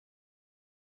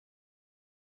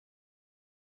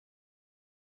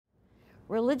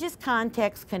Religious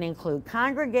context can include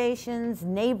congregations,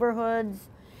 neighborhoods,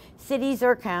 cities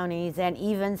or counties, and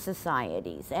even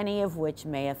societies, any of which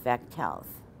may affect health.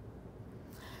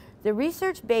 The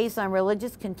research based on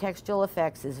religious contextual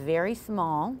effects is very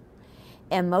small,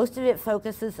 and most of it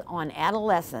focuses on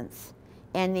adolescence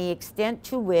and the extent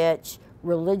to which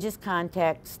religious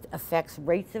context affects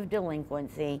rates of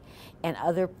delinquency and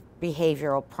other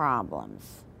behavioral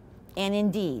problems. And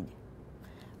indeed,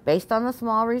 based on the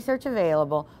small research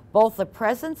available, both the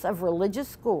presence of religious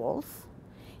schools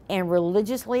and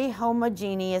religiously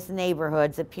homogeneous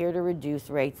neighborhoods appear to reduce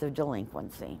rates of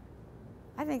delinquency.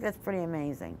 I think that's pretty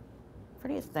amazing,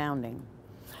 pretty astounding.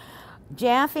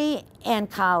 Jaffe and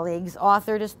colleagues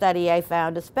authored a study I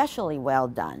found especially well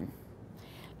done,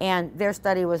 and their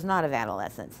study was not of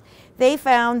adolescents. They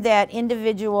found that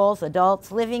individuals,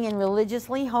 adults living in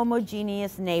religiously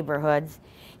homogeneous neighborhoods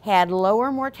had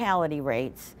lower mortality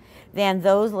rates than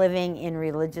those living in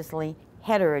religiously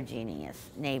heterogeneous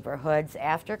neighborhoods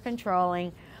after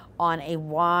controlling on a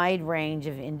wide range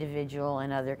of individual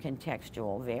and other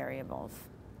contextual variables.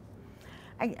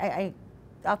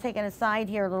 I'll take an aside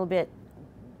here a little bit.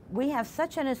 We have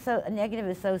such a negative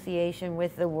association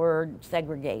with the word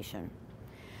segregation.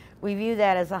 We view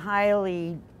that as a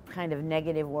highly kind of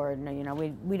negative word. You know,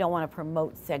 we don't want to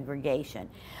promote segregation.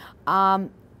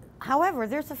 However,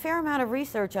 there's a fair amount of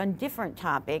research on different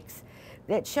topics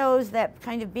that shows that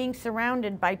kind of being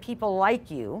surrounded by people like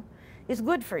you is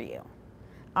good for you.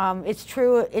 It's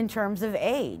true in terms of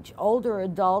age. Older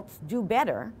adults do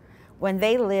better when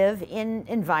they live in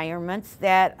environments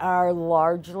that are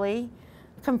largely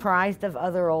comprised of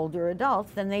other older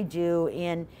adults than they do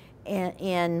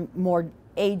in more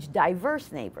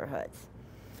age-diverse neighborhoods.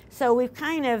 So we've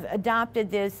kind of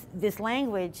adopted this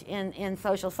language in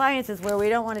social sciences where we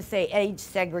don't want to say age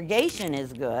segregation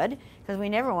is good, because we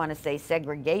never want to say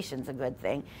segregation's a good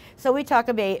thing. So we talk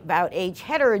about age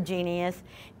heterogeneous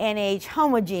and age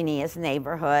homogeneous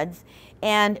neighborhoods,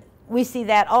 and we see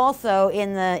that also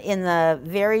in the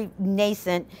very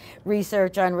nascent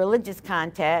research on religious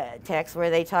context, where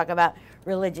they talk about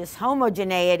religious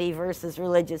homogeneity versus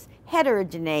religious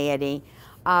heterogeneity.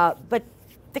 But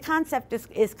the concept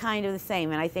is kind of the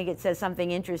same, and I think it says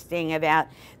something interesting about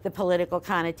the political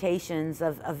connotations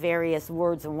of various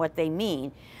words and what they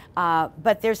mean.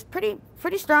 But there's pretty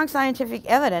strong scientific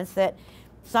evidence that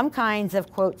some kinds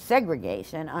of, quote,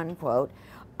 segregation, unquote,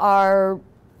 are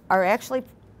actually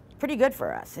pretty good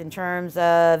for us in terms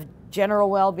of general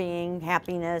well-being,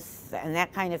 happiness, and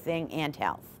that kind of thing, and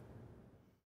health.